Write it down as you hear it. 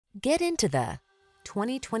Get into the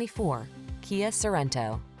 2024 Kia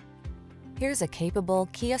Sorento. Here's a capable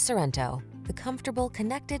Kia Sorento, the comfortable,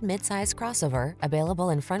 connected midsize crossover available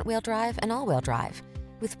in front-wheel drive and all-wheel drive.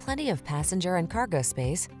 With plenty of passenger and cargo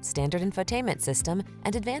space, standard infotainment system,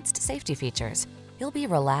 and advanced safety features, you'll be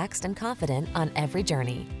relaxed and confident on every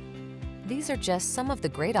journey. These are just some of the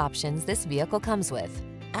great options this vehicle comes with: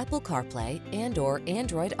 Apple CarPlay and/or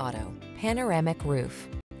Android Auto, panoramic roof,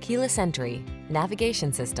 keyless entry,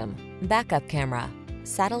 navigation system, backup camera,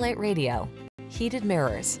 satellite radio, heated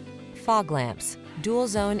mirrors, fog lamps, dual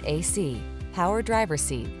zone AC, power driver's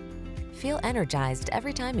seat. Feel energized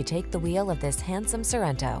every time you take the wheel of this handsome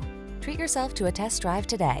Sorento. Treat yourself to a test drive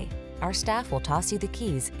today. Our staff will toss you the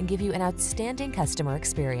keys and give you an outstanding customer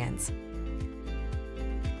experience.